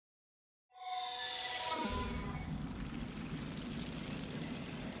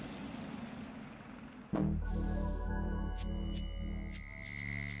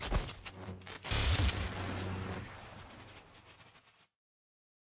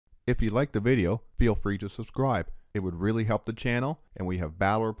If you liked the video, feel free to subscribe. It would really help the channel, and we have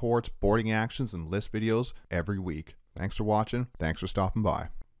battle reports, boarding actions, and list videos every week. Thanks for watching. Thanks for stopping by.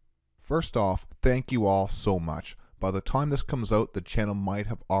 First off, thank you all so much. By the time this comes out, the channel might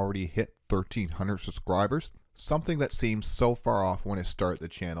have already hit 1,300 subscribers, something that seems so far off when I started the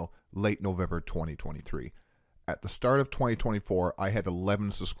channel late November 2023. At the start of 2024, I had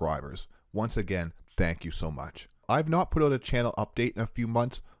 11 subscribers. Once again, thank you so much. I've not put out a channel update in a few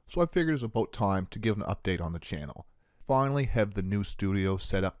months, so I figured it's about time to give an update on the channel. Finally have the new studio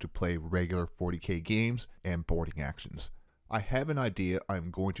set up to play regular 40k games and boarding actions. I have an idea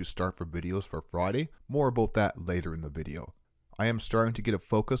I'm going to start for videos for Friday, more about that later in the video. I am starting to get a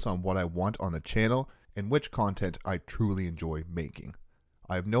focus on what I want on the channel and which content I truly enjoy making.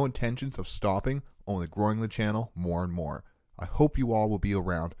 I have no intentions of stopping, only growing the channel more and more. I hope you all will be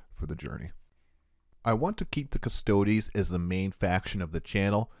around for the journey. I want to keep the Custodes as the main faction of the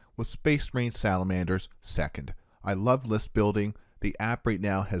channel, with Space Marine Salamanders second. I love list building. The app right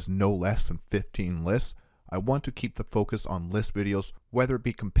now has no less than 15 lists. I want to keep the focus on list videos, whether it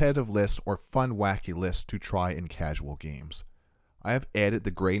be competitive lists or fun wacky lists to try in casual games. I have added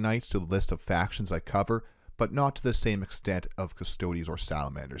the Grey Knights to the list of factions I cover, but not to the same extent of Custodes or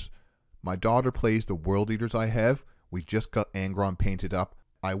Salamanders. My daughter plays the World Eaters I have. We just got Angron painted up.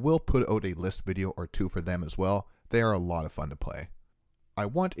 I will put out a list video or two for them as well. They are a lot of fun to play. I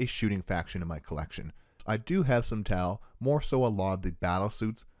want a shooting faction in my collection. I do have some Tau, more so a lot of the battle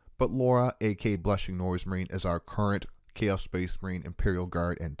suits, but Laura, aka Blushing Noise Marine, is our current Chaos Space Marine, Imperial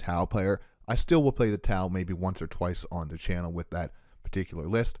Guard, and Tau player. I still will play the Tau maybe once or twice on the channel with that particular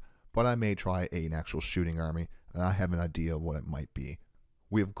list, but I may try an actual shooting army, and I have an idea of what it might be.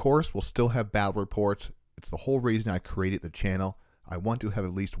 We of course will still have battle reports. It's the whole reason I created the channel. I want to have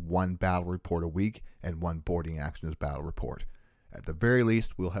at least one battle report a week and one boarding actions battle report. At the very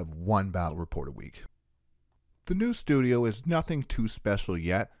least, we'll have one battle report a week. The new studio is nothing too special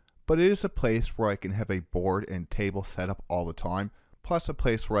yet, but it is a place where I can have a board and table set up all the time, plus a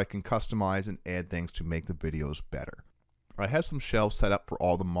place where I can customize and add things to make the videos better. I have some shelves set up for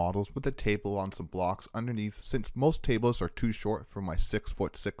all the models with a table on some blocks underneath, since most tables are too short for my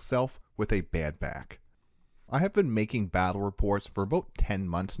 6'6" self with a bad back. I have been making battle reports for about 10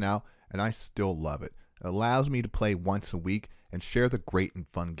 months now, and I still love it. It allows me to play once a week and share the great and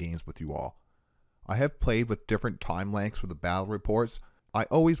fun games with you all. I have played with different time lengths for the battle reports. I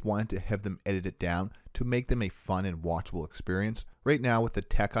always wanted to have them edited down to make them a fun and watchable experience. Right now with the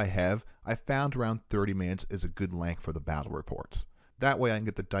tech I have, I found around 30 minutes is a good length for the battle reports. That way I can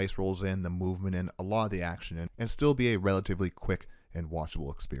get the dice rolls in, the movement in, a lot of the action in, and still be a relatively quick and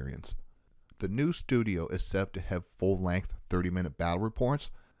watchable experience. The new studio is set up to have full-length 30-minute battle reports.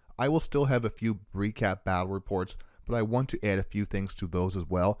 I will still have a few recap battle reports, but I want to add a few things to those as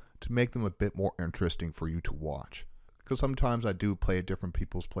well to make them a bit more interesting for you to watch. Because sometimes I do play at different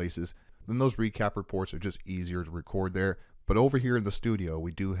people's places, then those recap reports are just easier to record there, but over here in the studio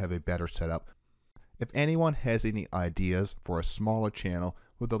we do have a better setup. If anyone has any ideas for a smaller channel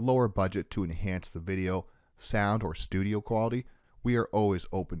with a lower budget to enhance the video, sound, or studio quality, we are always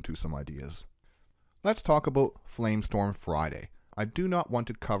open to some ideas. Let's talk about Flamestorm Friday. I do not want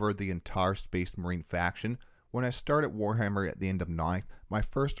to cover the entire Space Marine faction. When I started Warhammer at the end of 9th, my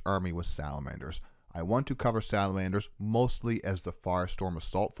first army was Salamanders. I want to cover Salamanders mostly as the Firestorm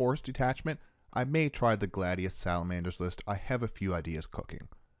Assault Force detachment. I may try the Gladius Salamanders list. I have a few ideas cooking.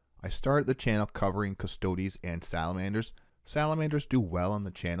 I started the channel covering Custodes and Salamanders. Salamanders do well on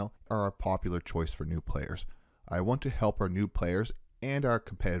the channel, are a popular choice for new players. I want to help our new players and our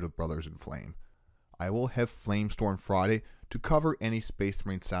competitive brothers in Flame. I will have Flamestorm Friday to cover any Space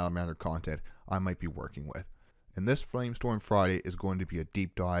Marine Salamander content I might be working with. And this Flamestorm Friday is going to be a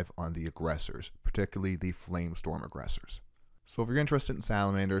deep dive on the aggressors, particularly the Flamestorm aggressors. So if you're interested in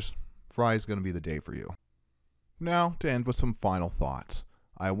Salamanders, Friday is going to be the day for you. Now to end with some final thoughts.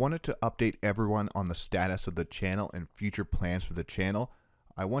 I wanted to update everyone on the status of the channel and future plans for the channel.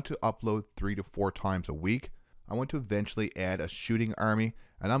 I want to upload 3 to 4 times a week. I want to eventually add a shooting army,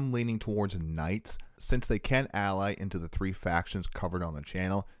 and I'm leaning towards knights since they can ally into the 3 factions covered on the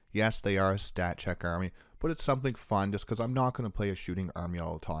channel. Yes, they are a stat check army, but it's something fun just because I'm not going to play a shooting army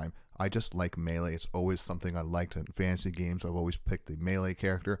all the time. I just like melee. It's always something I liked in fantasy games. I've always picked the melee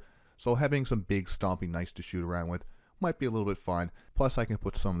character. So having some big stomping knights to shoot around with might be a little bit fun. Plus I can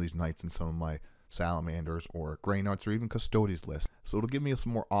put some of these knights in some of my salamanders, or grey knights, or even custodies lists. So it'll give me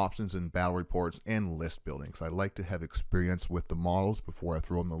some more options in battle reports and list building. So I like to have experience with the models before I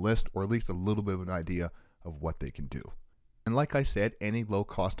throw them the list, or at least a little bit of an idea of what they can do. And like I said, any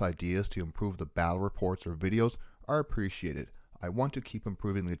low-cost ideas to improve the battle reports or videos are appreciated. I want to keep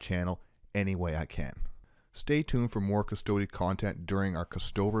improving the channel any way I can. Stay tuned for more Custodian content during our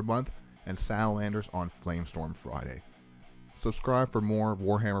Custober month and Salamanders on Flamestorm Friday. Subscribe for more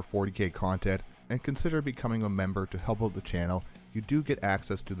Warhammer 40k content and consider becoming a member to help out the channel. You do get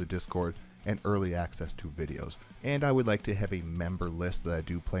access to the Discord and early access to videos. And I would like to have a member list that I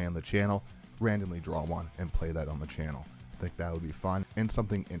do play on the channel, randomly draw one and play that on the channel. I think that would be fun and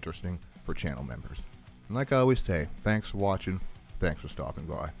something interesting for channel members. And like I always say, thanks for watching, thanks for stopping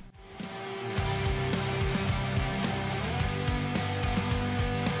by.